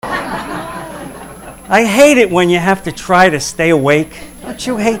I hate it when you have to try to stay awake. Don't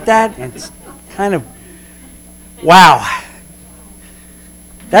you hate that? It's kind of, wow.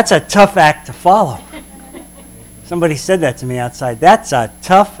 That's a tough act to follow. Somebody said that to me outside. That's a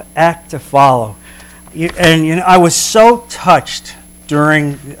tough act to follow. I was so touched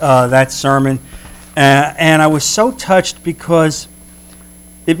during that sermon, and I was so touched because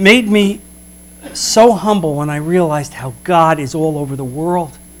it made me so humble when I realized how God is all over the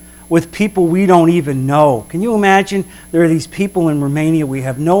world with people we don't even know. Can you imagine? There are these people in Romania we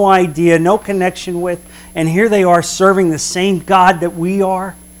have no idea, no connection with, and here they are serving the same God that we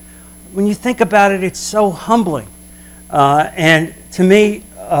are. When you think about it, it's so humbling. And to me,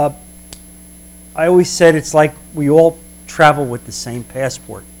 I always said it's like we all travel with the same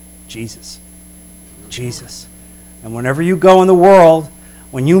passport, Jesus. Jesus. And whenever you go in the world,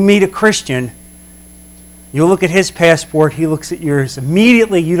 when you meet a Christian, you look at his passport, he looks at yours.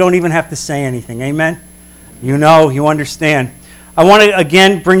 Immediately, you don't even have to say anything. Amen? You know, you understand. I want to,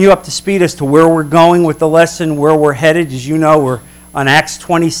 again, bring you up to speed as to where we're going with the lesson, where we're headed. As you know, we're on Acts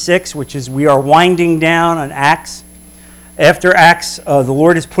 26, which is we are winding down on Acts. After Acts, the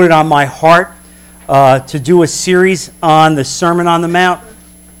Lord has put it on my heart to do a series on the Sermon on the Mount.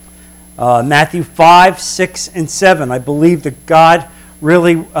 Matthew 5, 6, and 7. I believe that God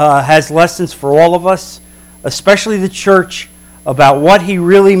really has lessons for all of us, especially the church, about what he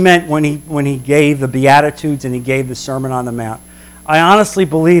really meant when he gave the Beatitudes and he gave the Sermon on the Mount. I honestly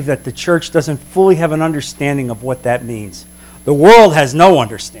believe that the church doesn't fully have an understanding of what that means. The world has no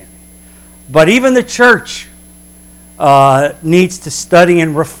understanding. But even the church needs to study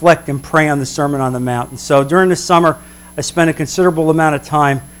and reflect and pray on the Sermon on the Mount. And so during the summer, I spent a considerable amount of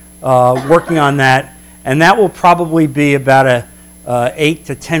time working on that, and that will probably be about a 8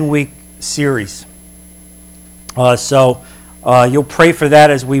 to 10 week series. So you'll pray for that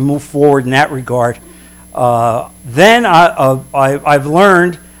as we move forward in that regard. Then I've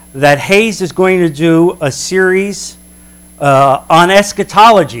learned that Hayes is going to do a series on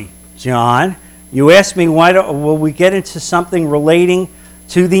eschatology. John, you asked me will we get into something relating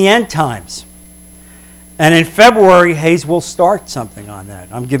to the end times? And in February, Hayes will start something on that.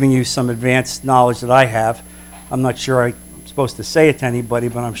 I'm giving you some advanced knowledge that I have. I'm not sure I'm supposed to say it to anybody,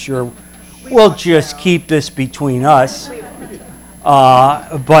 but I'm sure we'll just keep this between us.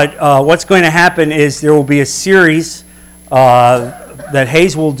 But what's going to happen is there will be a series that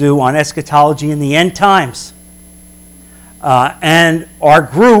Hayes will do on eschatology in the end times. And our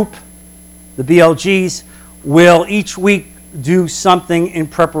group, the BLGs, will each week do something in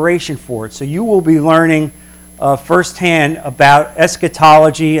preparation for it. So you will be learning firsthand about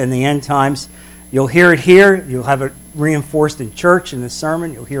eschatology and the end times. You'll hear it here. You'll have it reinforced in church in the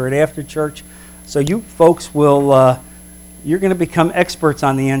sermon. You'll hear it after church. So you folks will, you're going to become experts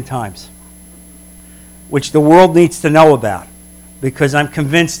on the end times, which the world needs to know about, because I'm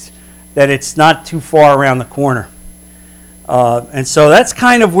convinced that it's not too far around the corner. And so that's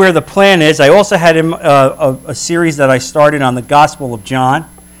kind of where the plan is. I also had a series that I started on the Gospel of John,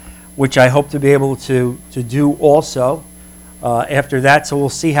 which I hope to be able to do also after that. So we'll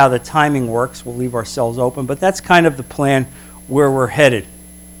see how the timing works. We'll leave ourselves open. But that's kind of the plan where we're headed.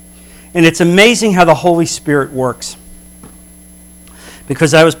 And it's amazing how the Holy Spirit works.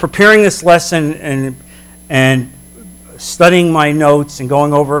 Because I was preparing this lesson and studying my notes and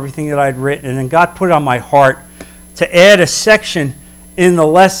going over everything that I'd written, and then God put it on my heart to add a section in the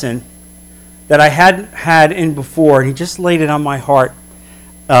lesson that I hadn't had in before, and he just laid it on my heart.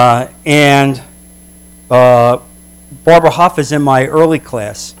 And Barbara Huff is in my early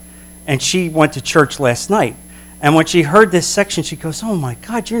class, and she went to church last night. And when she heard this section, she goes, "Oh my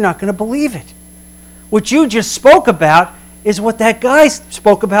God, you're not going to believe it. What you just spoke about is what that guy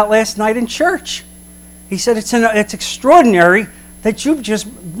spoke about last night in church." He said, it's extraordinary that you've just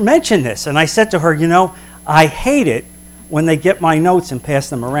mentioned this. And I said to her, I hate it when they get my notes and pass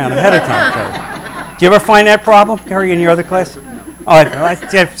them around ahead of time. Do you ever find that problem, Gary, in your other class?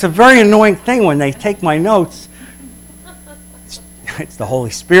 It's a very annoying thing when they take my notes. It's the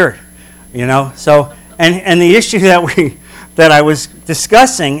Holy Spirit, So, and the issue that I was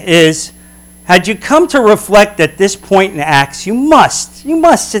discussing is, had you come to reflect at this point in Acts, you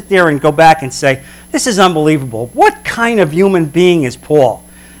must sit there and go back and say, this is unbelievable. What kind of human being is Paul?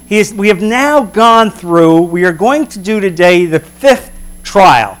 We have now gone through, we are going to do today the fifth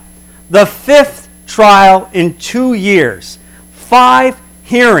trial. The fifth trial in 2 years. 5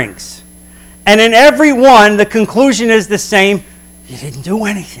 hearings. And in every one, the conclusion is the same. He didn't do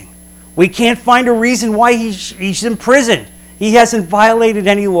anything. We can't find a reason why he's in prison. He hasn't violated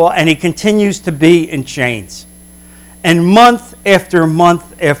any law, and he continues to be in chains. And month after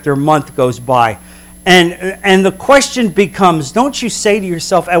month after month goes by. And the question becomes, don't you say to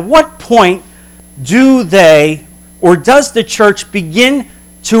yourself, at what point do they, or does the church begin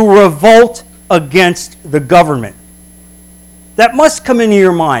to revolt against the government? That must come into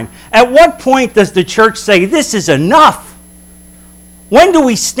your mind. At what point does the church say, this is enough? When do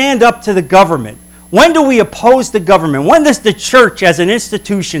we stand up to the government? When do we oppose the government? When does the church as an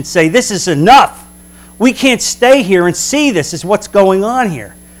institution say, this is enough? We can't stay here and see this is what's going on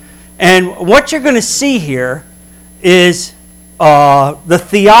here. And what you're going to see here is the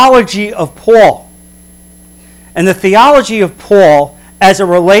theology of Paul. And the theology of Paul, as it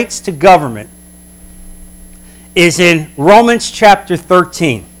relates to government, is in Romans chapter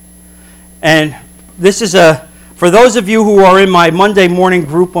 13. And this is for those of you who are in my Monday morning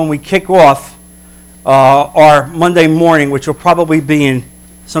group when we kick off our Monday morning, which will probably be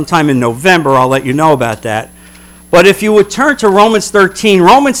sometime in November, I'll let you know about that. But if you would turn to Romans 13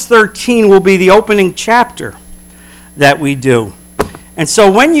 will be the opening chapter that we do. And so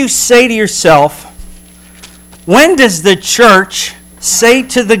when you say to yourself, when does the church say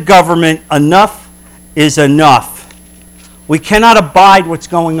to the government, enough is enough? We cannot abide what's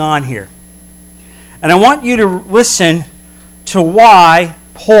going on here. And I want you to listen to why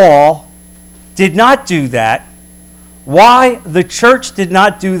Paul did not do that, why the church did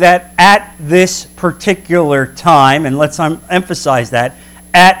not do that at this particular time, and let's emphasize that,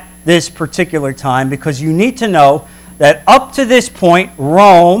 at this particular time, because you need to know that up to this point,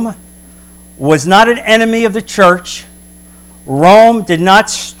 Rome was not an enemy of the church. Rome did not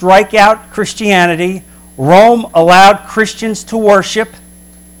strike out Christianity. Rome allowed Christians to worship.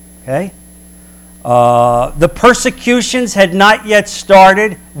 Okay? The persecutions had not yet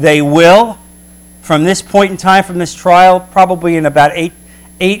started. They will. From this point in time, from this trial, probably in about eight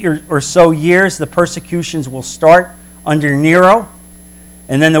or so years, the persecutions will start under Nero.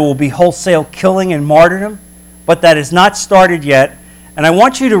 And then there will be wholesale killing and martyrdom. But that has not started yet. And I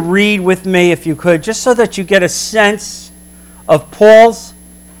want you to read with me, if you could, just so that you get a sense of Paul's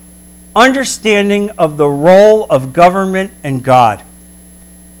understanding of the role of government and God.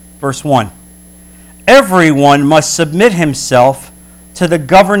 Verse 1. Everyone must submit himself to the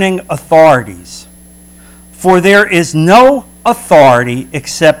governing authorities, for there is no authority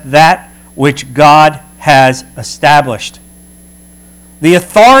except that which God has established. The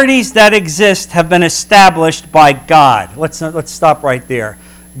authorities that exist have been established by God. Let's stop right there.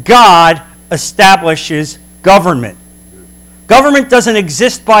 God establishes government. Government doesn't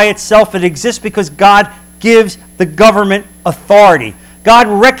exist by itself. It exists because God gives the government authority. God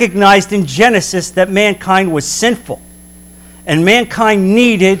recognized in Genesis that mankind was sinful, and mankind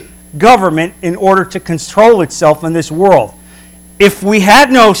needed government in order to control itself in this world. If we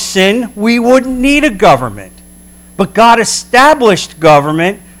had no sin, we wouldn't need a government. But God established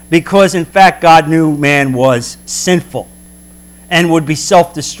government because, in fact, God knew man was sinful and would be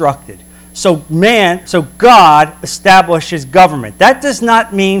self-destructed. So God establishes government. That does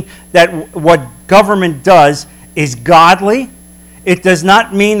not mean that what government does is godly. It does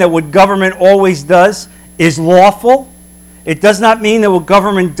not mean that what government always does is lawful. It does not mean that what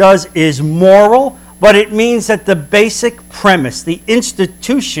government does is moral, but it means that the basic premise, the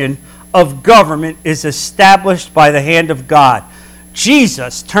institution of government is established by the hand of God.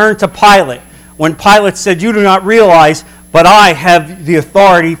 Jesus turned to Pilate when Pilate said, "You do not realize, but I have the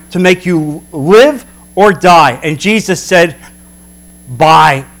authority to make you live or die." And Jesus said,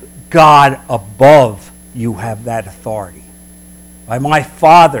 "By God above, you have that authority. By my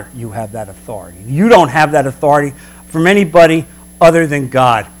Father, you have that authority. You don't have that authority from anybody other than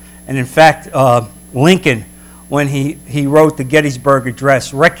God." And in fact, Lincoln, when he wrote the Gettysburg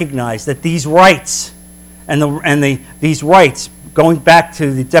Address, recognized that these rights these rights, going back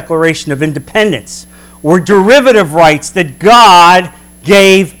to the Declaration of Independence, were derivative rights that God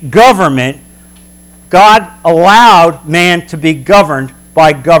gave government. God allowed man to be governed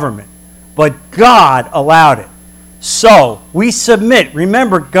by government, but God allowed it. So we submit.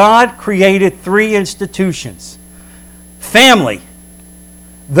 Remember, God created three institutions: family,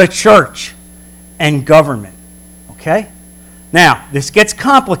 the church, and government. Okay? Now, this gets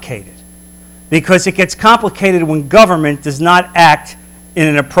complicated because it gets complicated when government does not act in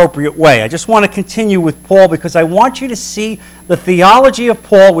an appropriate way. I just want to continue with Paul because I want you to see the theology of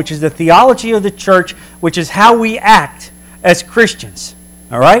Paul, which is the theology of the church, which is how we act as Christians.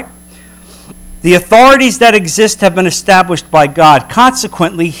 All right? The authorities that exist have been established by God.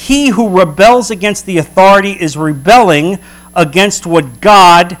 Consequently, he who rebels against the authority is rebelling against what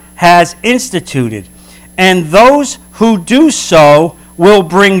God has instituted. And those who do so will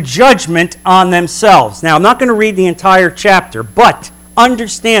bring judgment on themselves. Now, I'm not going to read the entire chapter, but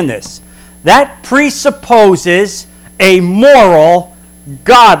understand this. That presupposes a moral,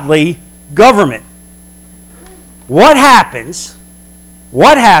 godly government. What happens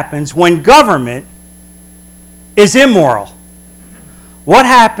when government is immoral? What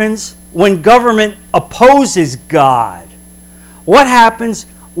happens when government opposes God? What happens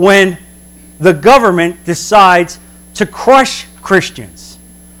when the government decides to crush Christians,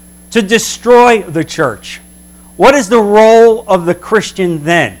 to destroy the church? What is the role of the Christian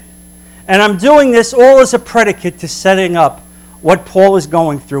then? And I'm doing this all as a predicate to setting up what Paul is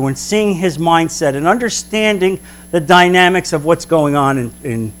going through and seeing his mindset and understanding the dynamics of what's going on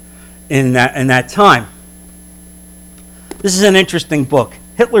in that time. This is an interesting book,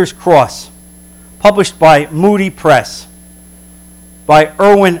 Hitler's Cross, published by Moody Press, by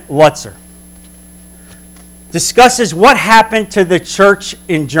Erwin Lutzer. Discusses what happened to the church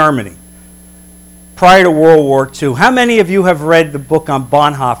in Germany prior to World War II. How many of you have read the book on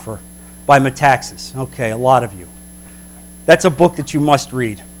Bonhoeffer by Metaxas? Okay, a lot of you. That's a book that you must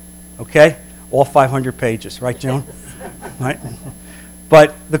read, okay? All 500 pages, right, Joan? Right?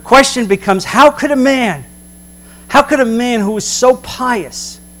 But the question becomes, how could a man who was so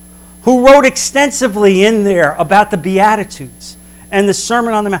pious, who wrote extensively in there about the Beatitudes and the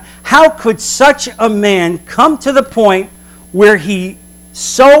Sermon on the Mount, how could such a man come to the point where he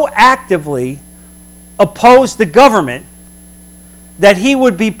so actively opposed the government that he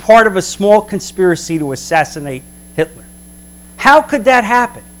would be part of a small conspiracy to assassinate Hitler? How could that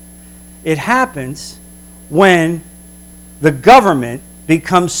happen? It happens when the government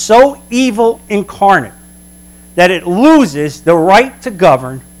becomes so evil incarnate that it loses the right to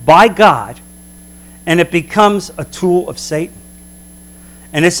govern by God, and it becomes a tool of Satan.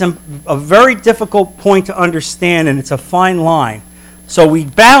 And it's a very difficult point to understand, and it's a fine line. So we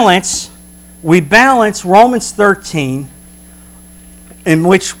balance Romans 13, in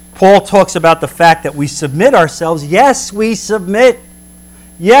which Paul talks about the fact that we submit ourselves. Yes, we submit.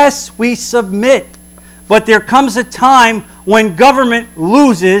 Yes, we submit. But there comes a time when government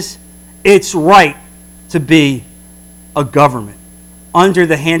loses its right to be a government under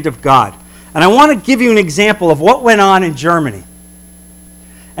the hand of God. And I want to give you an example of what went on in Germany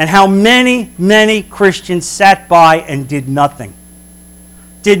and how many, many Christians sat by and did nothing.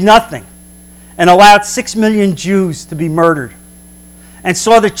 Did nothing. And allowed 6 million Jews to be murdered. And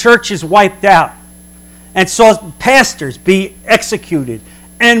saw the churches wiped out. And saw pastors be executed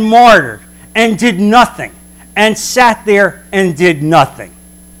and martyred and did nothing. And sat there and did nothing.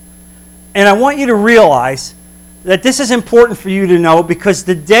 And I want you to realize that this is important for you to know, because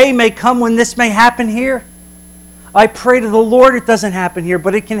the day may come when this may happen here. I pray to the Lord it doesn't happen here,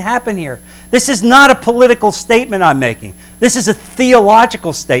 but it can happen here. This is not a political statement I'm making. This is a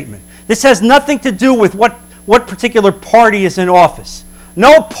theological statement. This has nothing to do with what particular party is in office.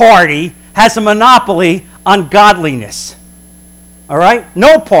 No party has a monopoly on godliness. All right?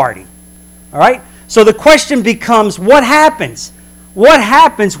 No party. All right? So the question becomes, what happens? What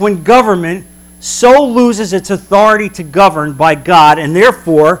happens when government so loses its authority to govern by God, and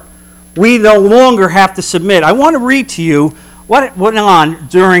therefore we no longer have to submit? I want to read to you what went on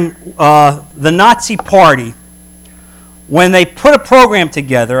during the Nazi Party when they put a program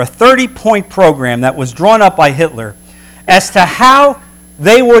together, a 30-point program that was drawn up by Hitler, as to how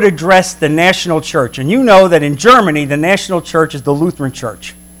they would address the national church. And you know that in Germany, the national church is the Lutheran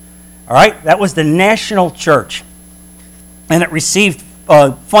Church. All right? That was the national church. And it received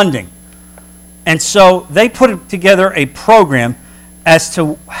funding. And so they put together a program as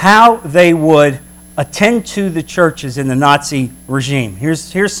to how they would attend to the churches in the Nazi regime.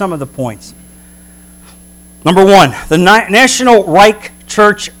 Here's some of the points. Number one, the National Reich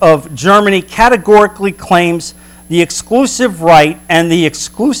Church of Germany categorically claims the exclusive right and the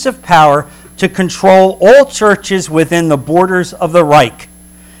exclusive power to control all churches within the borders of the Reich.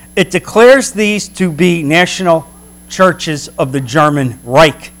 It declares these to be national churches of the German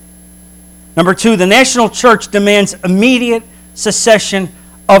Reich. Number two, the national church demands immediate cessation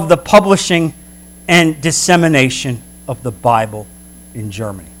of the publishing and dissemination of the Bible in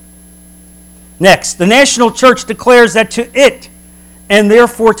Germany. Next, the national church declares that to it, and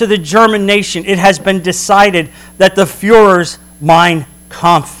therefore to the German nation, it has been decided that the Führer's Mein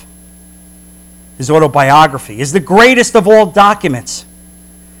Kampf, his autobiography, is the greatest of all documents.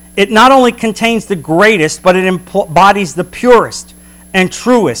 It not only contains the greatest, but it embodies the purest and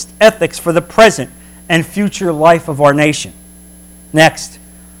truest ethics for the present and future life of our nation. Next,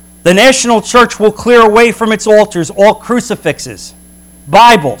 the national church will clear away from its altars all crucifixes,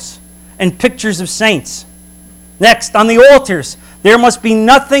 Bibles, and pictures of saints. Next, on the altars, there must be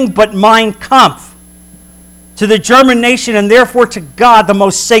nothing but Mein Kampf, to the German nation and therefore to God, the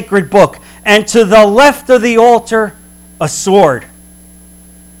most sacred book. and to the left of the altar, a sword.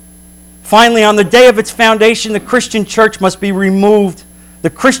 Finally, on the day of its foundation, the Christian church must be removed. The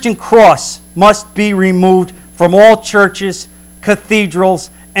Christian cross must be removed from all churches, cathedrals,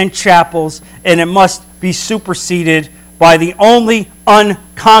 and chapels, and it must be superseded by the only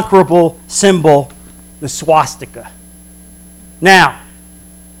unconquerable symbol, the swastika. Now,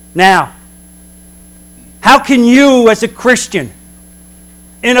 how can you as a Christian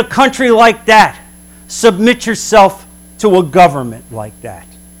in a country like that submit yourself to a government like that?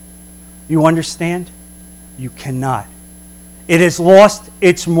 You understand? You cannot. It has lost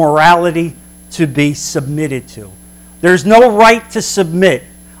its morality to be submitted to. There's no right to submit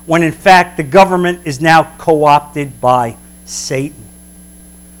when in fact the government is now co-opted by Satan.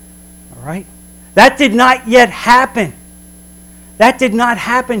 All right? That did not yet happen. That did not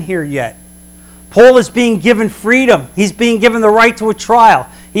happen here yet. Paul is being given freedom. He's being given the right to a trial.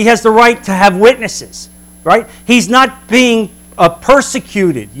 He has the right to have witnesses. Right? He's not being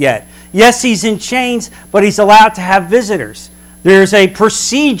persecuted yet. Yes, he's in chains, but he's allowed to have visitors. There's a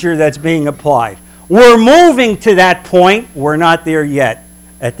procedure that's being applied. We're moving to that point. We're not there yet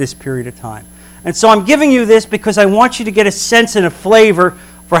at this period of time. And so I'm giving you this because I want you to get a sense and a flavor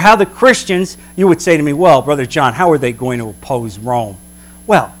for how the Christians, you would say to me, well, Brother John, how are they going to oppose Rome?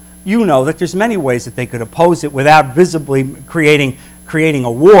 Well, you know that there's many ways that they could oppose it without visibly creating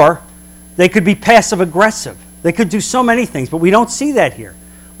a war. They could be passive-aggressive. They could do so many things, but we don't see that here.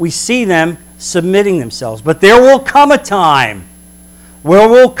 We see them submitting themselves. But there will come a time when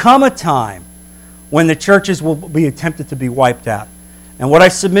the churches will be attempted to be wiped out. And what I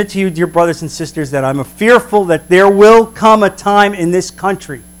submit to you, dear brothers and sisters, that I'm fearful that there will come a time in this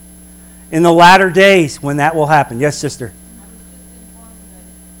country, in the latter days, when that will happen. Yes, sister?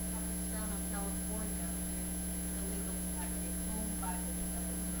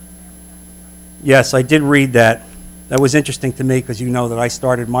 Yes, I did read that. That was interesting to me because you know that I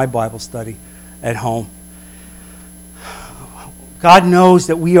started my Bible study at home. God knows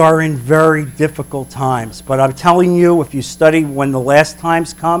that we are in very difficult times. But I'm telling you, if you study when the last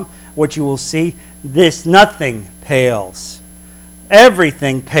times come, what you will see, nothing pales.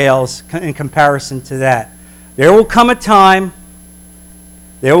 Everything pales in comparison to that. There will come a time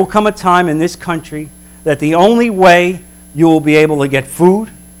in this country that the only way you will be able to get food,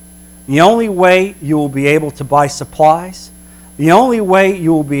 the only way you will be able to buy supplies, the only way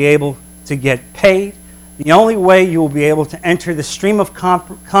you will be able to get paid, the only way you will be able to enter the stream of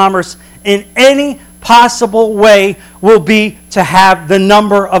commerce in any possible way will be to have the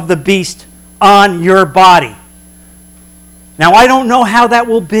number of the beast on your body. Now, I don't know how that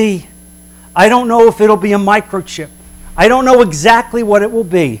will be. I don't know if it'll be a microchip. I don't know exactly what it will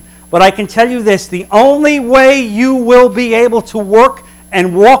be. But I can tell you this, the only way you will be able to work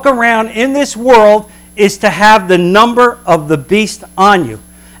and walk around in this world is to have the number of the beast on you.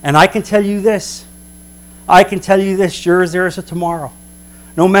 And I can tell you this, sure as there is a tomorrow.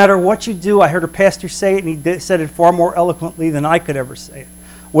 No matter what you do, I heard a pastor say it, and he said it far more eloquently than I could ever say it.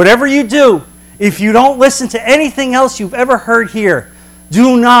 Whatever you do, if you don't listen to anything else you've ever heard here,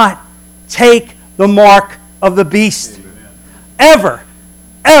 do not take the mark of the beast. Amen. Ever,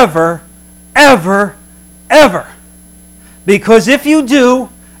 ever, ever, ever. Because if you do,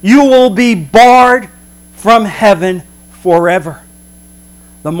 you will be barred from heaven forever.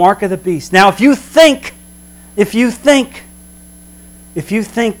 The mark of the beast. Now, if you think that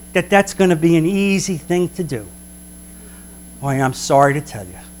that's going to be an easy thing to do, boy, I'm sorry to tell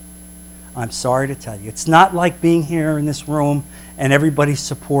you. It's not like being here in this room and everybody's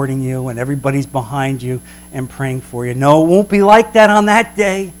supporting you and everybody's behind you and praying for you. No, it won't be like that on that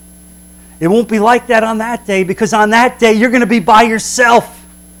day. It won't be like that on that day, because on that day you're going to be by yourself,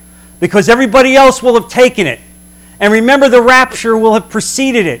 because everybody else will have taken it. And remember, the rapture will have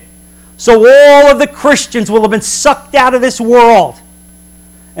preceded it. So all of the Christians will have been sucked out of this world.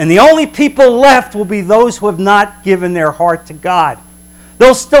 And the only people left will be those who have not given their heart to God.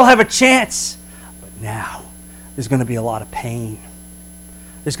 They'll still have a chance. But now, there's going to be a lot of pain.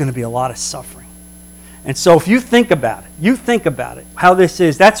 There's going to be a lot of suffering. And so if you think about it, how this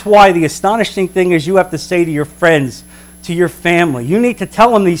is. That's why the astonishing thing is you have to say to your friends, to your family, you need to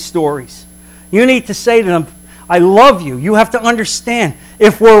tell them these stories. You need to say to them, I love you. You have to understand,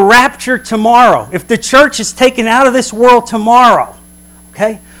 if we're raptured tomorrow, if the church is taken out of this world tomorrow,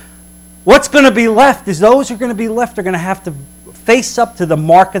 okay, what's going to be left is those who are going to be left are going to have to face up to the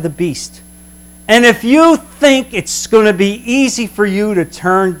mark of the beast. And if you think it's going to be easy for you to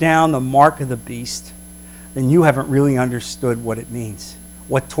turn down the mark of the beast, then you haven't really understood what it means,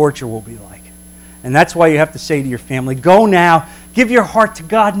 what torture will be like. And that's why you have to say to your family, go now, give your heart to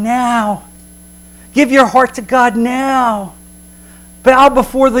God now. Give your heart to God now. Bow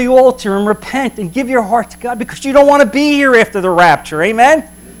before the altar and repent and give your heart to God, because you don't want to be here after the rapture. Amen?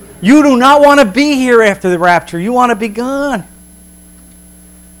 You do not want to be here after the rapture. You want to be gone.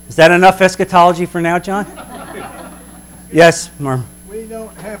 Is that enough eschatology for now, John? Yes, Norm. We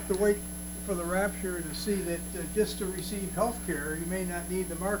don't have to wait for the rapture to see that just to receive health care, you may not need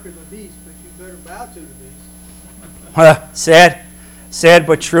the mark of the beast, but you better bow to the beast. Sad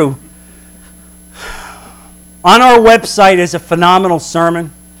but true. On our website is a phenomenal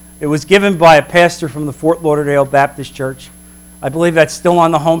sermon. It was given by a pastor from the Fort Lauderdale Baptist Church. I believe that's still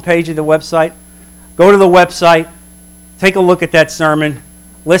on the homepage of the website. Go to the website, take a look at that sermon,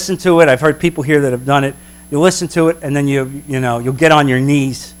 listen to it. I've heard people here that have done it. You listen to it, and then you'll get on your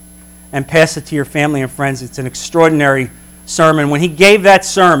knees and pass it to your family and friends. It's an extraordinary sermon. When he gave that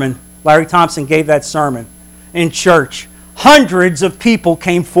sermon, Larry Thompson gave that sermon in church, hundreds of people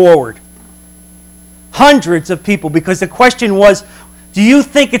came forward. Hundreds of people, because the question was, do you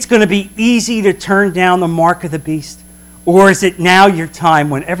think it's going to be easy to turn down the mark of the beast? Or is it now your time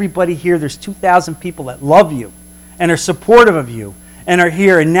when everybody here, there's 2,000 people that love you and are supportive of you and are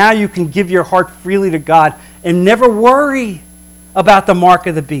here, and now you can give your heart freely to God and never worry about the mark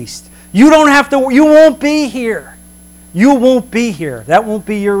of the beast. You don't have to, you won't be here. You won't be here. That won't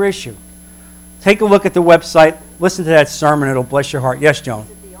be your issue. Take a look at the website. Listen to that sermon. It'll bless your heart. Yes, Joan?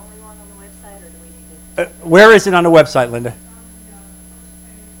 Where is it on the website, Linda?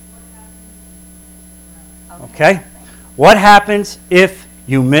 Okay. What happens if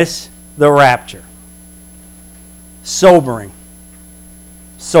you miss the rapture? Sobering.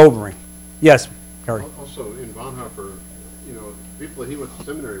 Sobering. Yes, Kerry. Also, in Bonhoeffer, people he went to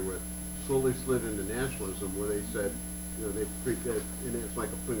seminary with slowly slid into nationalism, where they said, they freaked out, and it's like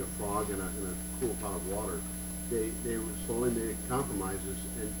putting a frog in a cool pot of water. They were slowly making compromises,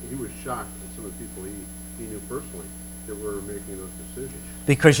 and he was shocked at some of the people he knew personally that were making those decisions.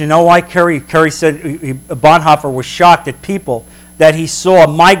 Because you know why, Kerry? Kerry said Bonhoeffer was shocked at people that he saw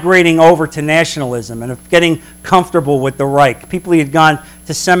migrating over to nationalism and of getting comfortable with the Reich, people he had gone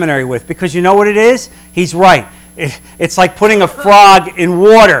to seminary with. Because you know what it is? He's right. It's like putting a frog in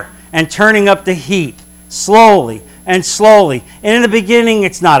water and turning up the heat slowly and slowly. And in the beginning,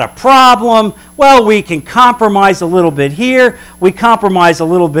 it's not a problem. Well, we can compromise a little bit here. We compromise a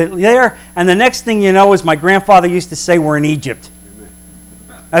little bit there. And the next thing you know is my grandfather used to say, we're in Egypt.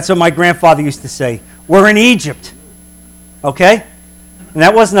 That's what my grandfather used to say. We're in Egypt. Okay? And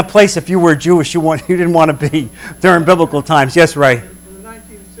that wasn't a place, if you were Jewish, you didn't want to be during biblical times. Yes, Ray? In the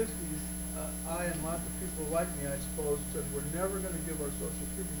 1960s, I and lots of people like me, I suppose, said we're never going to give our Social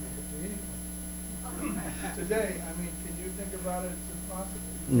Security number to anyone. Today, can you think about it? It's impossible.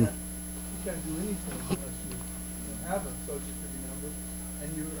 You can't do anything unless you have a Social Security number,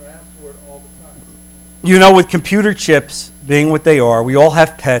 and you are asked for it all the time. With computer chips being what they are, we all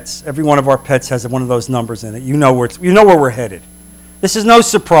have pets. Every one of our pets has one of those numbers in it. You know where we're headed. This is no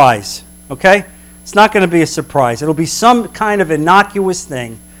surprise, okay? It's not going to be a surprise. It'll be some kind of innocuous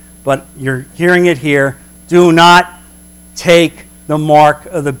thing, but you're hearing it here. Do not take the mark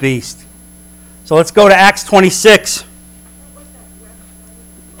of the beast. So let's go to Acts 26.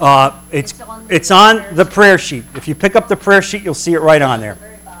 It's on the prayer sheet. If you pick up the prayer sheet, you'll see it right on there.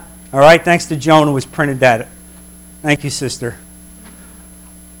 All right, thanks to Joan who has printed that. Thank you, sister.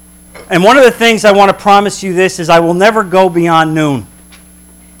 And one of the things I want to promise you this is I will never go beyond noon.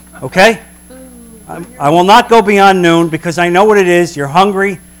 Okay? I will not go beyond noon because I know what it is. You're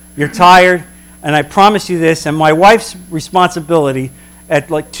hungry, you're tired, and I promise you this, and my wife's responsibility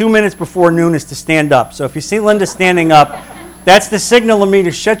at like 2 minutes before noon is to stand up. So if you see Linda standing up, that's the signal to me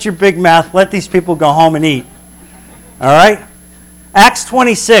to shut your big mouth, let these people go home and eat. All right? Acts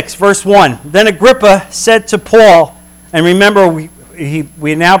 26, verse 1. Then Agrippa said to Paul, and remember, we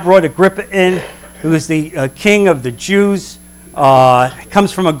now brought Agrippa in, who is the king of the Jews.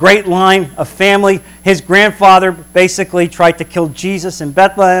 Comes from a great line of family. His grandfather basically tried to kill Jesus in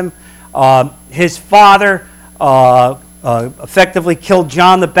Bethlehem. His father effectively killed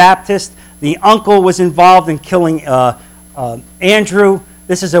John the Baptist. The uncle was involved in killing Andrew.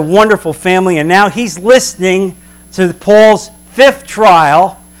 This is a wonderful family, and now he's listening to Paul's 5th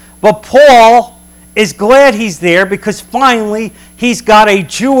trial. But Paul is glad he's there because finally he's got a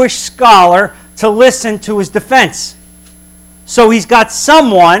Jewish scholar to listen to his defense. So he's got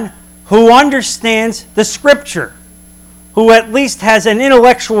someone who understands the Scripture, who at least has an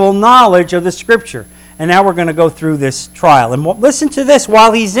intellectual knowledge of the Scripture. And now we're going to go through this trial. And listen to this.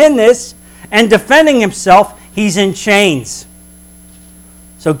 While he's in this and defending himself, he's in chains.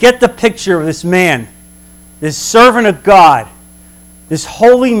 So get the picture of this man, this servant of God, this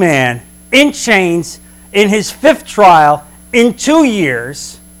holy man in chains in his 5th trial in 2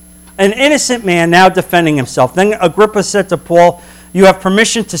 years, an innocent man now defending himself. Then Agrippa said to Paul, "You have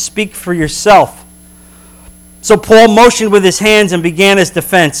permission to speak for yourself." So Paul motioned with his hands and began his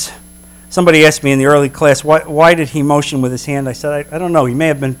defense. Somebody asked me in the early class, why did he motion with his hand? I said, I don't know. He may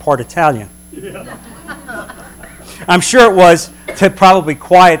have been part Italian. Yeah. I'm sure it was to probably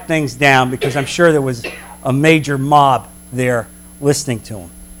quiet things down, because I'm sure there was a major mob there listening to him.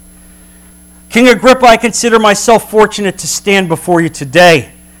 King Agrippa, I consider myself fortunate to stand before you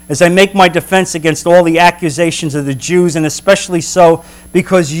today as I make my defense against all the accusations of the Jews, and especially so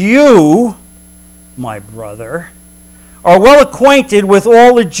because you, my brother, are well acquainted with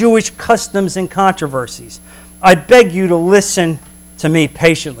all the Jewish customs and controversies. I beg you to listen to me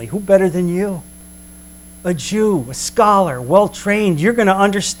patiently. Who better than you? A Jew, a scholar, well-trained. You're going to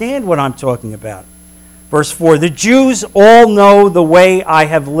understand what I'm talking about. Verse 4, the Jews all know the way I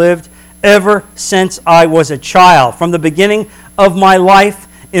have lived ever since I was a child, from the beginning of my life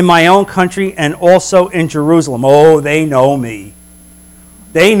in my own country and also in Jerusalem. Oh, they know me.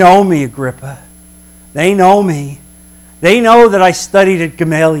 They know me, Agrippa. They know me. They know that I studied at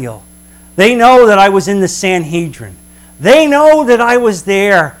Gamaliel. They know that I was in the Sanhedrin. They know that I was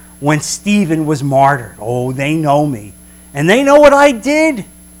there when Stephen was martyred. Oh, they know me. And they know what I did.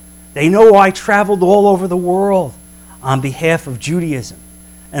 They know I traveled all over the world on behalf of Judaism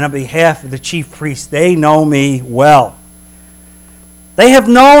and on behalf of the chief priests. They know me well. They have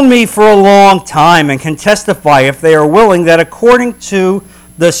known me for a long time and can testify, if they are willing, that according to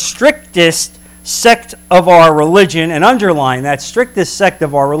the strictest sect of our religion, and underline that, strictest sect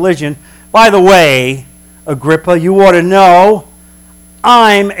of our religion. By the way, Agrippa, you ought to know,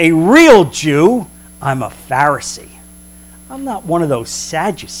 I'm a real Jew. I'm a Pharisee. I'm not one of those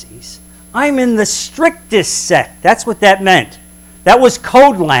Sadducees. I'm in the strictest sect. That's what that meant. That was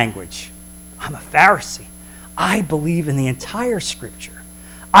code language. I'm a Pharisee. I believe in the entire Scripture.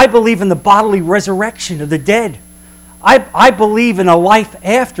 I believe in the bodily resurrection of the dead. I believe in a life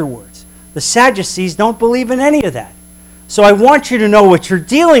afterwards. The Sadducees don't believe in any of that. So I want you to know what you're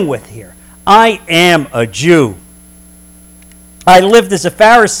dealing with here. I am a Jew. I lived as a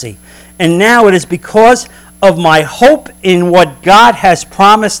Pharisee, and now it is because of my hope in what God has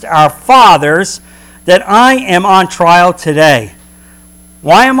promised our fathers that I am on trial today.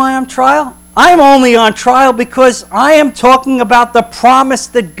 Why am I on trial? I'm only on trial because I am talking about the promise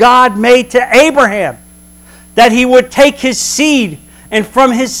that God made to Abraham, that he would take his seed, and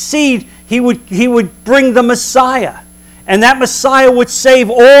from his seed he would bring the Messiah. And that Messiah would save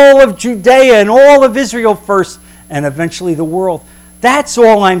all of Judea and all of Israel first, and eventually the world. That's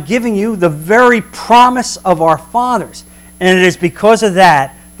all I'm giving you, the very promise of our fathers. And it is because of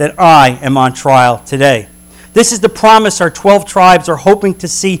that that I am on trial today. This is the promise our 12 tribes are hoping to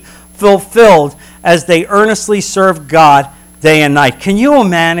see fulfilled as they earnestly serve God day and night. Can you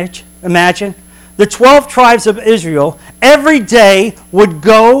imagine? The 12 tribes of Israel every day would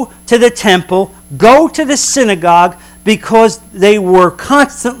go to the temple, go to the synagogue, because they were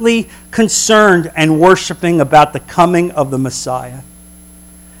constantly concerned and worshiping about the coming of the Messiah.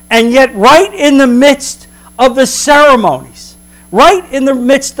 And yet, right in the midst of the ceremonies, right in the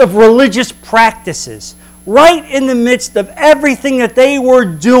midst of religious practices, right in the midst of everything that they were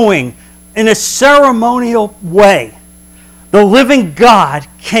doing in a ceremonial way, the living God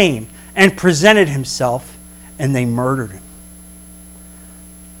came and presented himself, and they murdered him.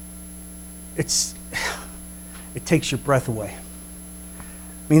 It takes your breath away.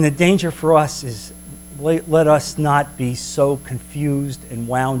 I mean, the danger for us is let us not be so confused and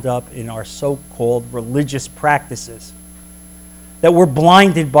wound up in our so-called religious practices that we're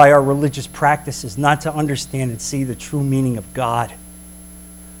blinded by our religious practices not to understand and see the true meaning of God.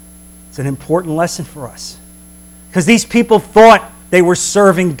 It's an important lesson for us, because these people thought they were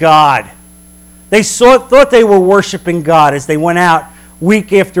serving God. They thought they were worshiping God as they went out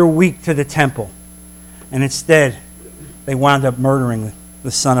week after week to the temple. And instead, they wound up murdering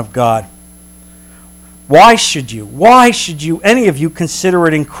the Son of God. Why should you, any of you, consider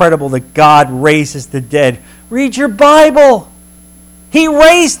it incredible that God raises the dead? Read your Bible. He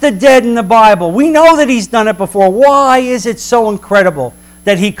raised the dead in the Bible. We know that he's done it before. Why is it so incredible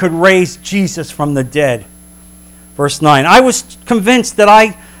that he could raise Jesus from the dead? Verse 9, I was convinced that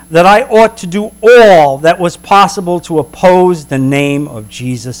I ought to do all that was possible to oppose the name of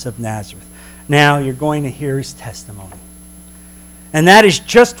Jesus of Nazareth. Now you're going to hear his testimony. And that is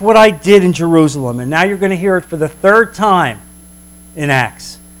just what I did in Jerusalem. And now you're going to hear it for the third time in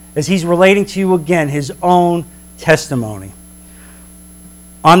Acts, as he's relating to you again his own testimony.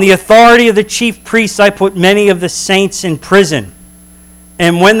 On the authority of the chief priests, I put many of the saints in prison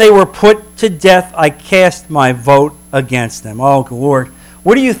And when they were put to death, I cast my vote against them. Oh, Lord.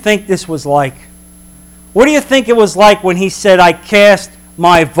 What do you think this was like? What do you think it was like when he said, I cast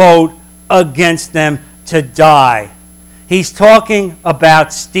my vote against them to die? He's talking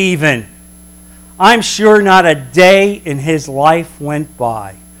about Stephen. I'm sure not a day in his life went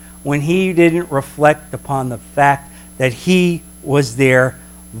by when he didn't reflect upon the fact that he was there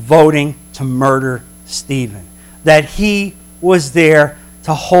voting to murder Stephen. That he was there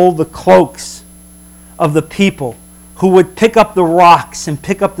to hold the cloaks of the people who would pick up the rocks and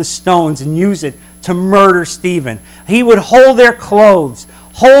pick up the stones and use it to murder Stephen. He would hold their clothes,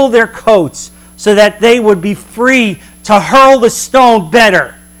 hold their coats, so that they would be free to hurl the stone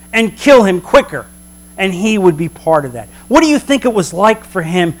better and kill him quicker. And he would be part of that. What do you think it was like for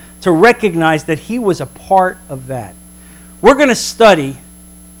him to recognize that he was a part of that? We're going to study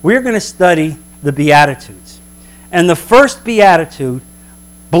the Beatitudes. And the first Beatitude,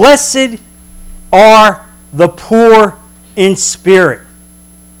 blessed are the poor in spirit.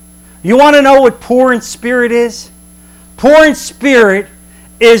 You want to know what poor in spirit is? Poor in spirit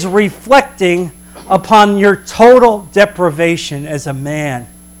is reflecting upon your total deprivation as a man.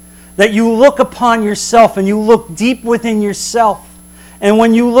 That you look upon yourself and you look deep within yourself. And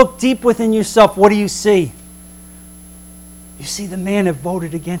when you look deep within yourself, what do you see? You see the man who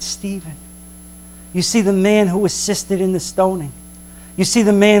voted against Stephen. You see the man who assisted in the stoning. You see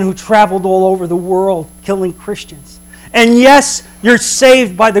the man who traveled all over the world killing Christians. And yes, you're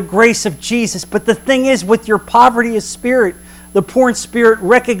saved by the grace of Jesus. But the thing is, with your poverty of spirit, the poor in spirit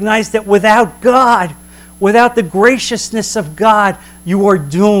recognize that without God, without the graciousness of God, you are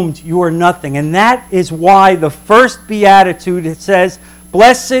doomed. You are nothing. And that is why the first Beatitude, it says,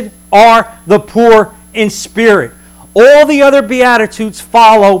 blessed are the poor in spirit. All the other Beatitudes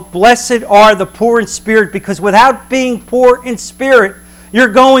follow, blessed are the poor in spirit, because without being poor in spirit, you're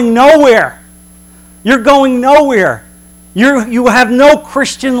going nowhere. You're going nowhere. You have no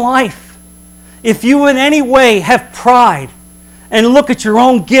Christian life. If you in any way have pride and look at your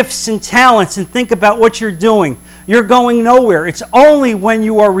own gifts and talents and think about what you're doing, you're going nowhere. It's only when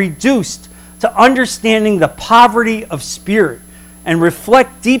you are reduced to understanding the poverty of spirit and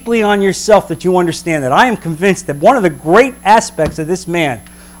reflect deeply on yourself that you understand that. I am convinced that one of the great aspects of this man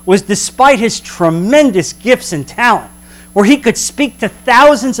was, despite his tremendous gifts and talent, where he could speak to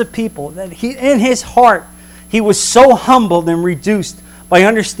thousands of people, that in his heart he was so humbled and reduced by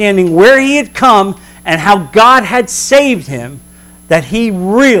understanding where he had come and how God had saved him, that he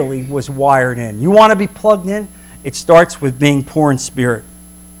really was wired in. You want to be plugged in? It starts with being poor in spirit.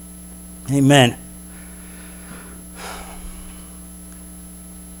 Amen.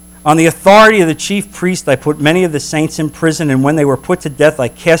 On the authority of the chief priest, I put many of the saints in prison, and when they were put to death, I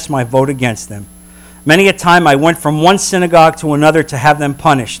cast my vote against them. Many a time I went from one synagogue to another to have them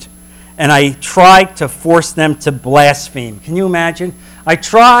punished, and I tried to force them to blaspheme. Can you imagine? I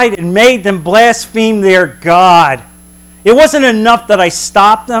tried and made them blaspheme their God. It wasn't enough that I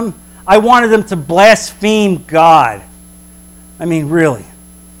stopped them. I wanted them to blaspheme God. I mean, really.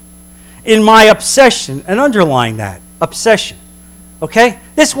 In my obsession, and underline that, obsession. Okay?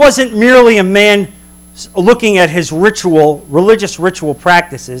 This wasn't merely a man looking at his religious ritual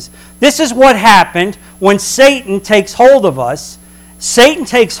practices. This is what happened when Satan takes hold of us. Satan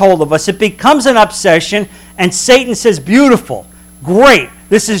takes hold of us. It becomes an obsession, and Satan says, beautiful, great,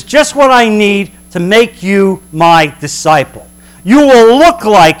 this is just what I need to make you my disciple. You will look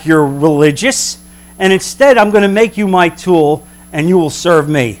like you're religious, and instead I'm going to make you my tool, and you will serve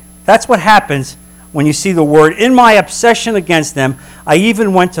me. That's what happens when you see the word. In my obsession against them, I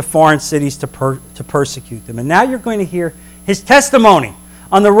even went to foreign cities to persecute them. And now you're going to hear his testimony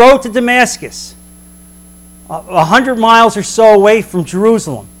on the road to Damascus, 100 miles or so away from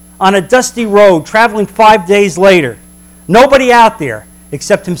Jerusalem, on a dusty road, traveling 5 days later. Nobody out there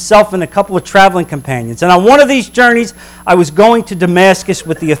except himself and a couple of traveling companions. And on one of these journeys, I was going to Damascus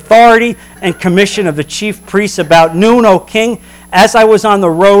with the authority and commission of the chief priests. About noon, O king, as I was on the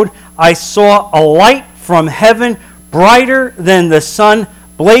road, I saw a light from heaven, brighter than the sun,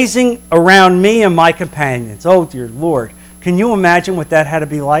 blazing around me and my companions. Oh, dear Lord. Can you imagine what that had to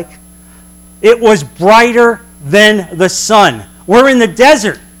be like? It was brighter than the sun. We're in the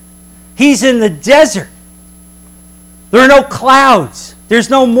desert. He's in the desert. There are no clouds. There's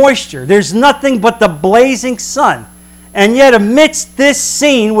no moisture. There's nothing but the blazing sun. And yet amidst this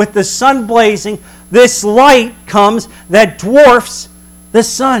scene with the sun blazing, this light comes that dwarfs the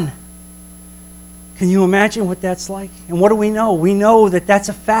sun. Can you imagine what that's like? And what do we know? We know that that's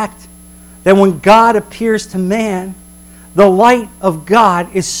a fact. That when God appears to man, the light of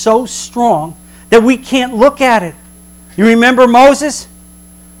God is so strong that we can't look at it. You remember Moses?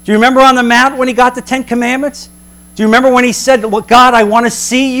 Do you remember on the mount when he got the 10 Commandments? Do you remember when he said, well, God, I want to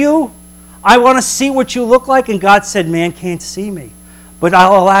see you? I want to see what you look like. And God said, man can't see me, but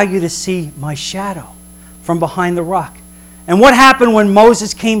I'll allow you to see my shadow from behind the rock. And what happened when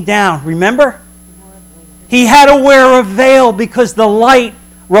Moses came down? Remember? He had to wear a veil because the light,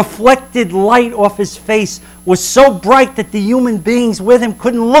 reflected light off his face was so bright that the human beings with him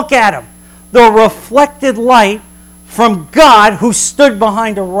couldn't look at him. The reflected light from God who stood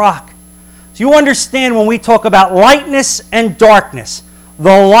behind a rock. So you understand when we talk about lightness and darkness,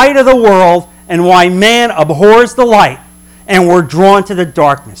 the light of the world and why man abhors the light and we're drawn to the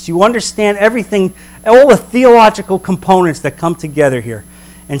darkness. You understand everything, all the theological components that come together here.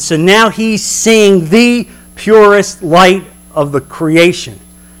 And so now he's seeing the purest light of the creation,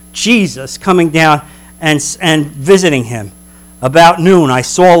 Jesus coming down and visiting him. About noon, I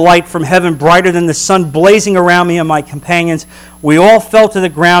saw a light from heaven brighter than the sun blazing around me and my companions. We all fell to the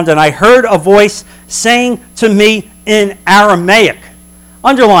ground, and I heard a voice saying to me in Aramaic.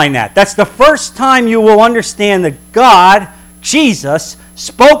 Underline that. That's the first time you will understand that God, Jesus,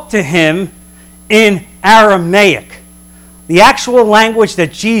 spoke to him in Aramaic, the actual language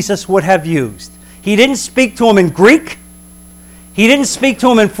that Jesus would have used. He didn't speak to him in Greek. He didn't speak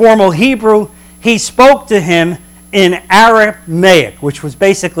to him in formal Hebrew. He spoke to him in Aramaic, which was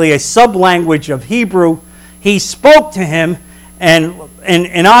basically a sub-language of Hebrew. He spoke to him,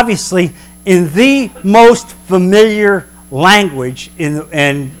 and obviously in the most familiar language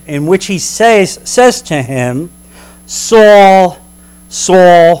in which he says to him, Saul,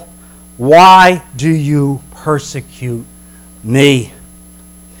 Saul, why do you persecute me?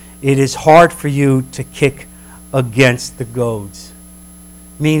 It is hard for you to kick against the goads.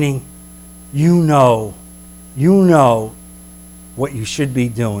 Meaning, you know what you should be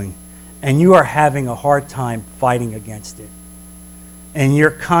doing, and you are having a hard time fighting against it. And your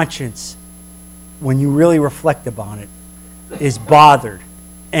conscience, when you really reflect upon it, is bothered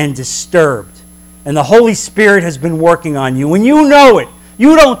and disturbed. And the Holy Spirit has been working on you, and you know it.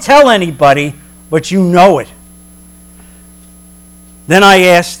 You don't tell anybody, but you know it. Then I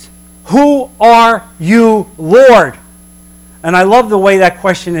asked, who are you, Lord? And I love the way that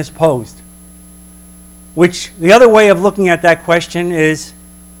question is posed. Which, the other way of looking at that question is,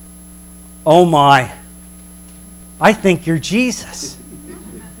 oh my, I think you're Jesus.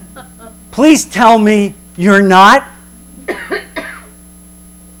 Please tell me you're not.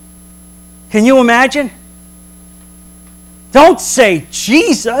 Can you imagine? Don't say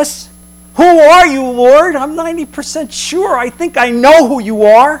Jesus. Who are you, Lord? I'm 90% sure. I think I know who you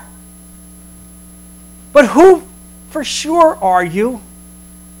are. But who for sure are you?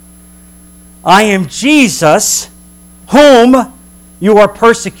 I am Jesus, whom you are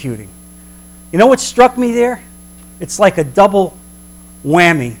persecuting. You know what struck me there? It's like a double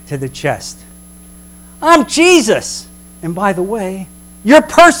whammy to the chest. I'm Jesus. And by the way, you're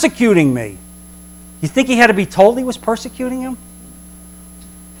persecuting me. You think he had to be told he was persecuting him?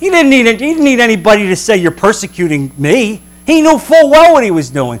 He didn't need anybody to say, you're persecuting me. He knew full well what he was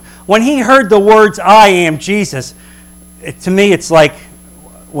doing. When he heard the words, I am Jesus, to me it's like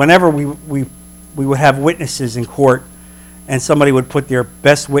whenever we would have witnesses in court and somebody would put their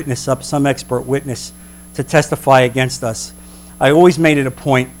best witness up, some expert witness, to testify against us, I always made it a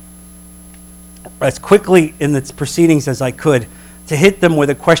point, as quickly in the proceedings as I could, to hit them with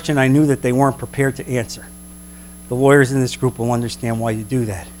a question I knew that they weren't prepared to answer. The lawyers in this group will understand why you do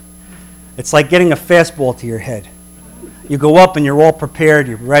that. It's like getting a fastball to your head. You go up and you're all prepared,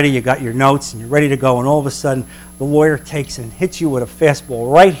 you're ready, you got your notes, and you're ready to go, and all of a sudden the lawyer takes and hits you with a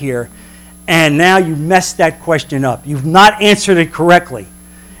fastball right here, and now you messed that question up. You've not answered it correctly.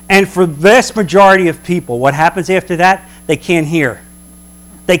 And for the vast majority of people, what happens after that? They can't hear.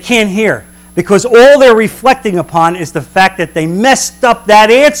 They can't hear. Because all they're reflecting upon is the fact that they messed up that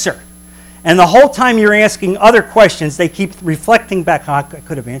answer. And the whole time you're asking other questions, they keep reflecting back, oh, I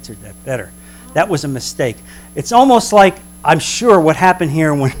could have answered that better. That was a mistake. It's almost like, I'm sure what happened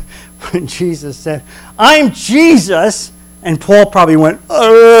here when Jesus said, I'm Jesus, and Paul probably went,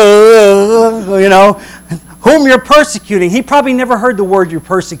 whom you're persecuting. He probably never heard the word you're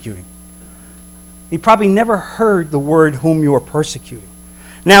persecuting. He probably never heard the word whom you are persecuting.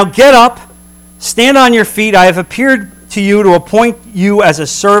 Now get up, stand on your feet. I have appeared to you to appoint you as a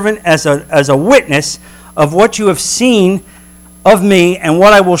servant, as a witness of what you have seen of me and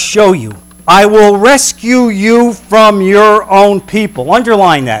what I will show you. I will rescue you from your own people.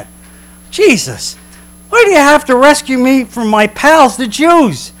 Underline that. Jesus, why do you have to rescue me from my pals, the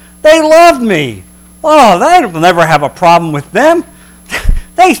Jews? They love me. Oh, they'll never have a problem with them.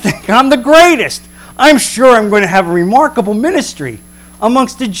 They think I'm the greatest. I'm sure I'm going to have a remarkable ministry.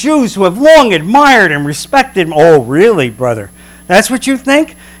 amongst the Jews who have long admired and respected him. Oh, really, brother? That's what you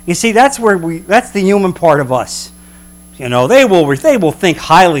think? You see, that's the human part of us. You know, they will think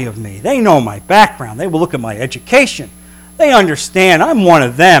highly of me. They know my background. They will look at my education. They understand I'm one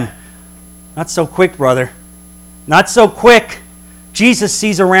of them. Not so quick, brother. Not so quick. Jesus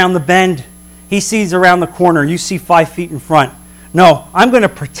sees around the bend. He sees around the corner. You see 5 feet in front. No, I'm going to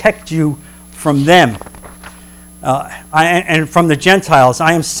protect you from them and from the Gentiles.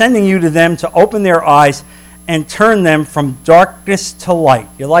 I am sending you to them to open their eyes and turn them from darkness to light.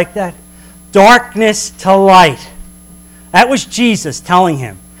 You like that? Darkness to light. That was Jesus telling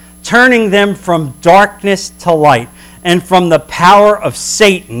him. Turning them from darkness to light and from the power of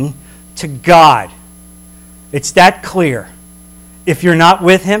Satan to God. It's that clear. If you're not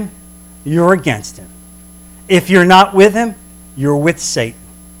with him, you're against him. If you're not with him, you're with Satan.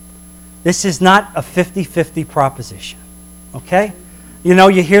 This is not a 50-50 proposition. Okay? You know,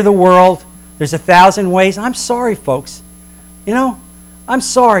 you hear the world. There's 1,000 ways. I'm sorry, folks. You know, I'm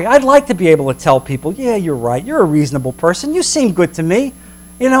sorry. I'd like to be able to tell people, yeah, you're right. You're a reasonable person. You seem good to me.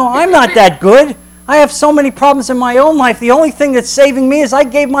 You know, I'm not that good. I have so many problems in my own life. The only thing that's saving me is I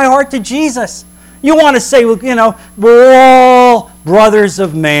gave my heart to Jesus. You want to say, well, you know, we're all brothers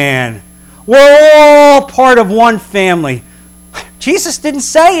of man. We're all part of one family. Jesus didn't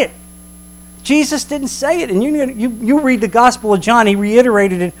say it. Jesus didn't say it. And you read the Gospel of John, he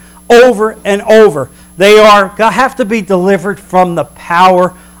reiterated it over and over. They have to be delivered from the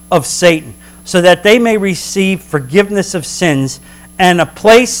power of Satan so that they may receive forgiveness of sins and a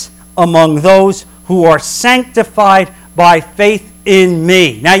place among those who are sanctified by faith in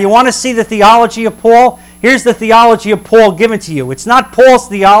me. Now, you want to see the theology of Paul? Here's the theology of Paul given to you. It's not Paul's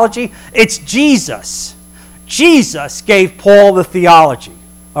theology, it's Jesus. Jesus gave Paul the theology.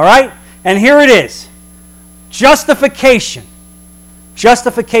 All right? And here it is. Justification.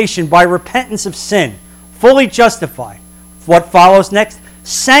 Justification by repentance of sin. Fully justified. What follows next?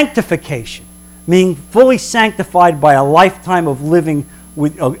 Sanctification. Meaning fully sanctified by a lifetime of living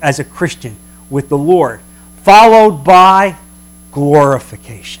as a Christian with the Lord. Followed by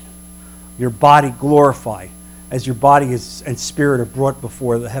glorification. Your body glorified as your body and spirit are brought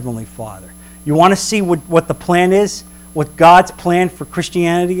before the Heavenly Father. You want to see what the plan is? What God's plan for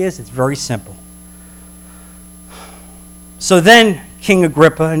Christianity is? It's very simple. So then, King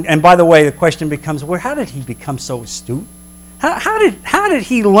Agrippa, and by the way, the question becomes, well, how did he become so astute? How did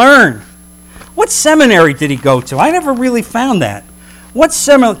he learn? What seminary did he go to? I never really found that. What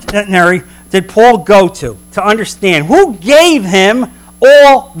seminary did Paul go to understand? Who gave him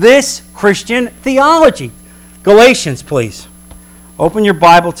all this Christian theology? Galatians, please. Open your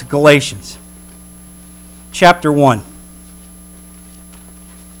Bible to Galatians, chapter 1.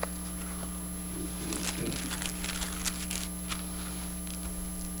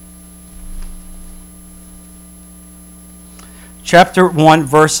 Chapter 1,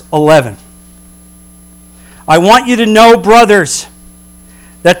 verse 11. I want you to know, brothers,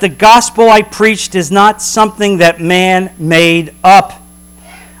 that the gospel I preached is not something that man made up.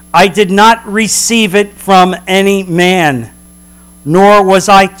 I did not receive it from any man, nor was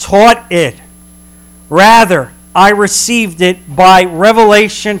I taught it. Rather, I received it by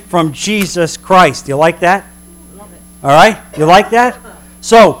revelation from Jesus Christ. You like that? Love it. All right? You like that?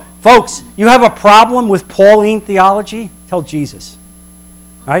 So, folks, you have a problem with Pauline theology? Tell Jesus.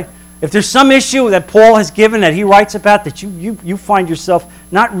 All right? If there's some issue that Paul has given that he writes about that you find yourself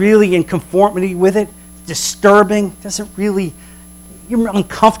not really in conformity with it, disturbing, you're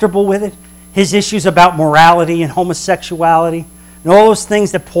uncomfortable with it, his issues about morality and homosexuality and all those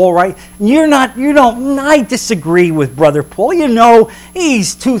things that Paul writes, I disagree with Brother Paul. You know,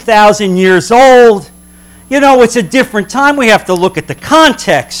 he's 2,000 years old. You know, it's a different time. We have to look at the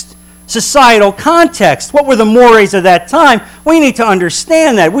context. Societal context. What were the mores of that time? We need to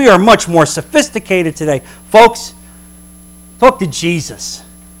understand that. We are much more sophisticated today. Folks, talk to Jesus.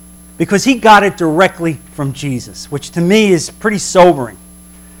 Because he got it directly from Jesus, which to me is pretty sobering.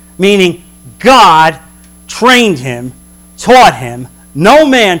 Meaning, God trained him, taught him. No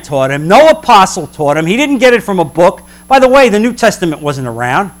man taught him. No apostle taught him. He didn't get it from a book. By the way, the New Testament wasn't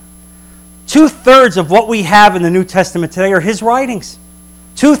around. 2/3 of what we have in the New Testament today are his writings.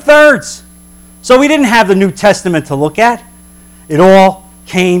 2/3. So we didn't have the New Testament to look at. It all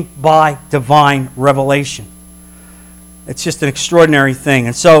came by divine revelation. It's just an extraordinary thing.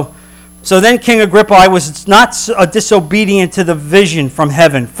 And so then King Agrippa, I was not disobedient to the vision from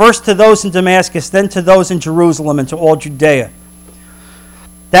heaven. First to those in Damascus, then to those in Jerusalem and to all Judea.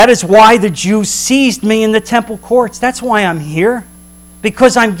 That is why the Jews seized me in the temple courts. That's why I'm here.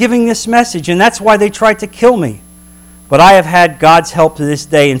 Because I'm giving this message. And that's why they tried to kill me. But I have had God's help to this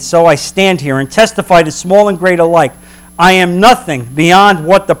day, and so I stand here and testify to small and great alike. I am nothing beyond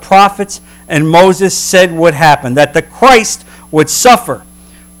what the prophets and Moses said would happen, that the Christ would suffer,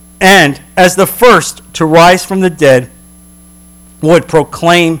 and as the first to rise from the dead, would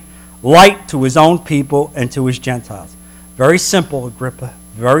proclaim light to his own people and to his Gentiles. Very simple, Agrippa,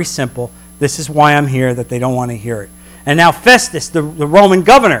 very simple. This is why I'm here, that they don't want to hear it. And now Festus, the Roman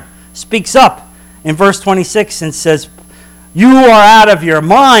governor, speaks up in verse 26 and says, "You are out of your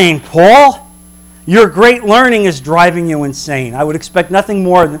mind, Paul. Your great learning is driving you insane." I would expect nothing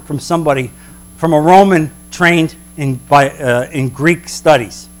more than from somebody, from a Roman trained in Greek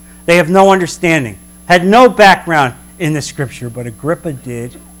studies. They have no understanding, had no background in the Scripture, but Agrippa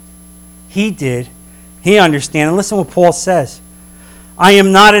did. He did. He understands. And listen what Paul says. "I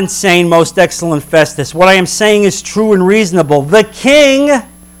am not insane, most excellent Festus. What I am saying is true and reasonable. The king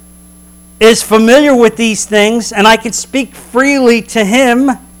is familiar with these things, and I can speak freely to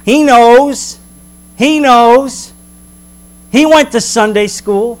him. He knows. He knows. He went to Sunday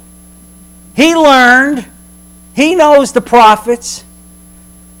school. He learned. He knows the prophets.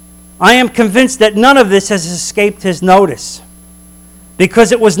 I am convinced that none of this has escaped his notice,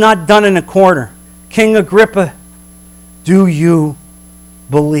 because it was not done in a corner. King Agrippa, do you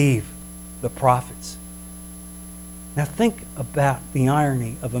believe the prophets?" Now think about the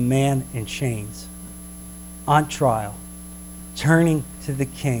irony of a man in chains, on trial, turning to the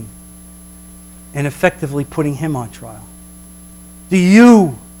king, and effectively putting him on trial. Do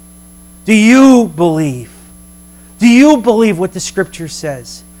you believe? Do you believe what the Scripture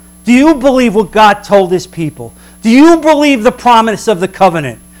says? Do you believe what God told his people? Do you believe the promise of the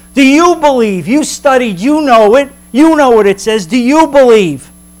covenant? Do you believe? You studied, you know it. You know what it says. Do you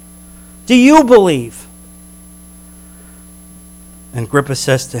believe? Do you believe? And Agrippa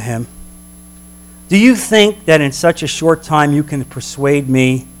says to him, "Do you think that in such a short time you can persuade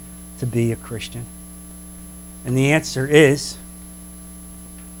me to be a Christian?" And the answer is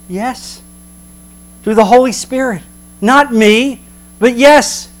yes. Through the Holy Spirit. Not me, but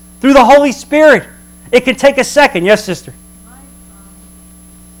yes, through the Holy Spirit. It can take a second. Yes, sister? My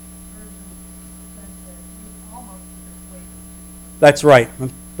version says that you almost persuaded me. That's right.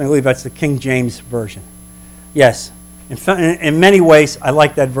 I believe that's the King James Version. Yes. In many ways, I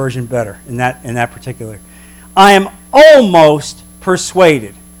like that version better in that particular. I am almost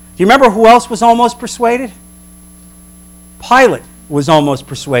persuaded. Do you remember who else was almost persuaded? Pilate was almost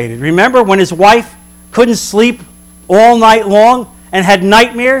persuaded. Remember when his wife couldn't sleep all night long and had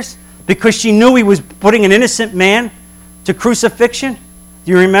nightmares because she knew he was putting an innocent man to crucifixion?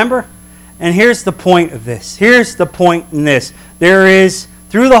 Do you remember? And here's the point of this. Here's the point in this. There is,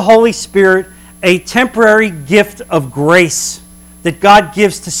 through the Holy Spirit, a temporary gift of grace that God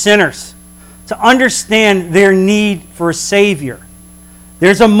gives to sinners to understand their need for a Savior.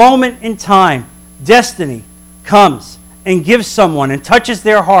 There's a moment in time, destiny comes and gives someone and touches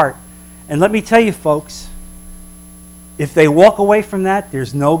their heart. And let me tell you, folks, if they walk away from that,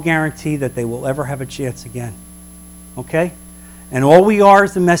 there's no guarantee that they will ever have a chance again. Okay? And all we are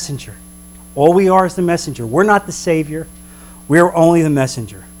is the messenger. All we are is the messenger. We're not the Savior. We're only the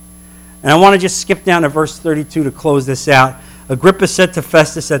messenger. And I want to just skip down to verse 32 to close this out. Agrippa said to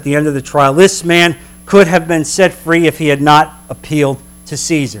Festus at the end of the trial, "This man could have been set free if he had not appealed to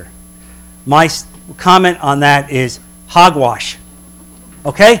Caesar." My comment on that is hogwash.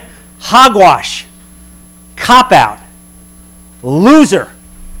 Okay? Hogwash. Cop-out. Loser.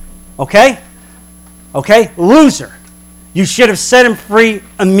 Okay? Okay? Loser. You should have set him free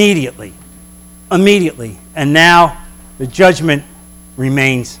immediately. Immediately. And now the judgment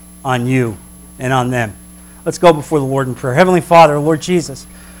remains on you and on them. Let's go before the Lord in prayer. Heavenly Father, Lord Jesus,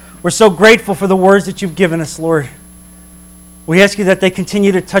 we're so grateful for the words that you've given us, Lord. We ask you that they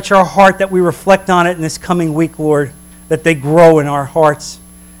continue to touch our heart, that we reflect on it in this coming week, Lord, that they grow in our hearts,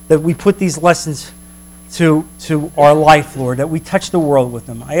 that we put these lessons to our life, Lord, that we touch the world with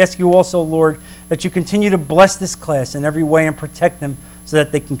them. I ask you also, Lord, that you continue to bless this class in every way and protect them so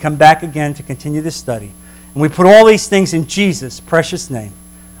that they can come back again to continue this study. And we put all these things in Jesus' precious name.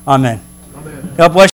 Amen. Amen. God bless you.